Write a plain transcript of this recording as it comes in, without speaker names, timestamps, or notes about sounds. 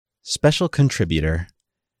Special contributor.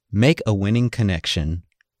 Make a winning connection.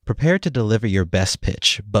 Prepare to deliver your best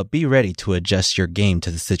pitch, but be ready to adjust your game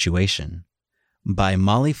to the situation. By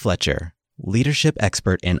Molly Fletcher, leadership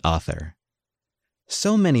expert and author.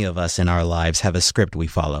 So many of us in our lives have a script we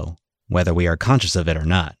follow, whether we are conscious of it or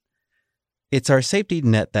not. It's our safety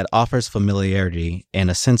net that offers familiarity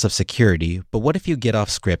and a sense of security, but what if you get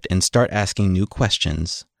off script and start asking new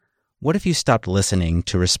questions? What if you stopped listening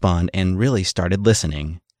to respond and really started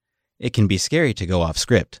listening? It can be scary to go off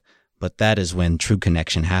script, but that is when true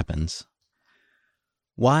connection happens.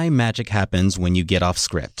 Why magic happens when you get off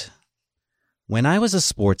script. When I was a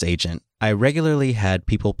sports agent, I regularly had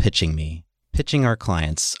people pitching our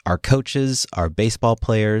clients, our coaches, our baseball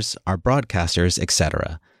players, our broadcasters,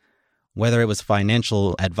 etc. Whether it was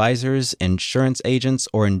financial advisors, insurance agents,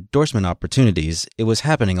 or endorsement opportunities, it was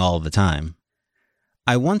happening all the time.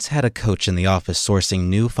 I once had a coach in the office sourcing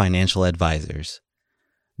new financial advisors.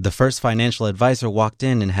 The first financial advisor walked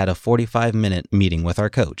in and had a 45-minute meeting with our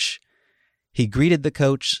coach. He greeted the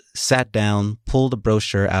coach, sat down, pulled a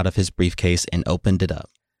brochure out of his briefcase, and opened it up.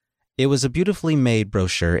 It was a beautifully made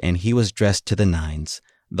brochure, and he was dressed to the nines,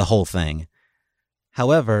 the whole thing.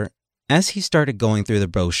 However, as he started going through the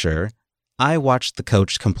brochure, I watched the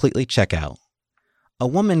coach completely check out. A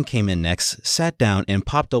woman came in next, sat down, and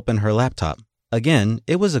popped open her laptop. Again,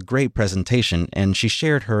 it was a great presentation, and she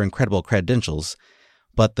shared her incredible credentials,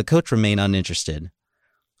 but the coach remained uninterested.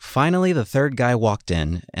 Finally, the third guy walked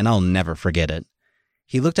in, and I'll never forget it.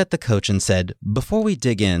 He looked at the coach and said, "Before we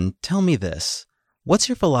dig in, tell me this. What's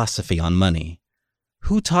your philosophy on money?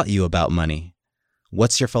 Who taught you about money?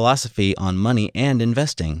 What's your philosophy on money and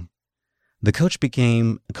investing?" The coach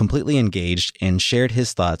became completely engaged and shared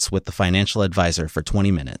his thoughts with the financial advisor for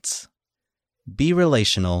 20 minutes. Be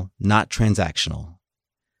relational, not transactional.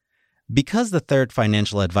 Because the third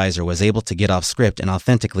financial advisor was able to get off script and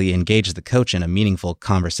authentically engage the coach in a meaningful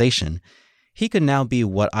conversation, he could now be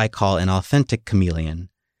what I call an authentic chameleon.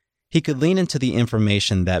 He could lean into the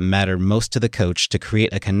information that mattered most to the coach to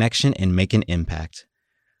create a connection and make an impact.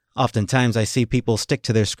 Oftentimes, I see people stick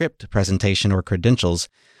to their script, presentation, or credentials,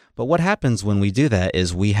 but what happens when we do that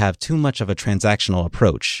is we have too much of a transactional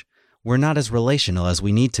approach. We're not as relational as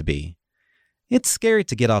we need to be. It's scary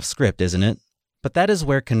to get off script, isn't it? But that is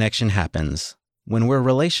where connection happens. When we're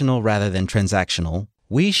relational rather than transactional,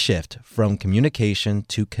 we shift from communication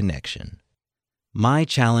to connection. My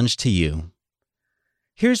challenge to you.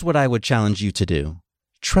 Here's what I would challenge you to do.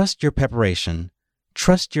 Trust your preparation.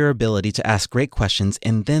 Trust your ability to ask great questions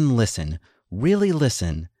and then listen. Really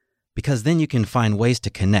listen, because then you can find ways to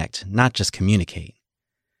connect, not just communicate.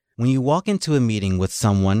 When you walk into a meeting with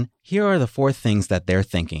someone, here are the 4 things that they're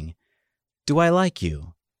thinking. Do I like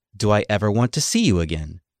you? Do I ever want to see you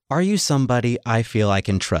again? Are you somebody I feel I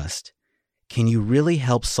can trust? Can you really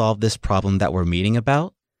help solve this problem that we're meeting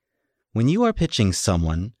about? When you are pitching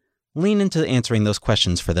someone, lean into answering those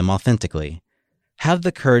questions for them authentically. Have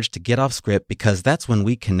the courage to get off script because that's when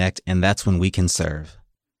we connect and that's when we can serve.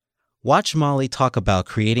 Watch Molly talk about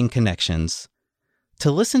creating connections.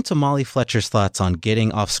 To listen to Molly Fletcher's thoughts on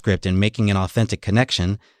getting off script and making an authentic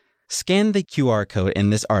connection, scan the QR code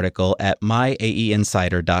in this article at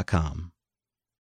myaeinsider.com.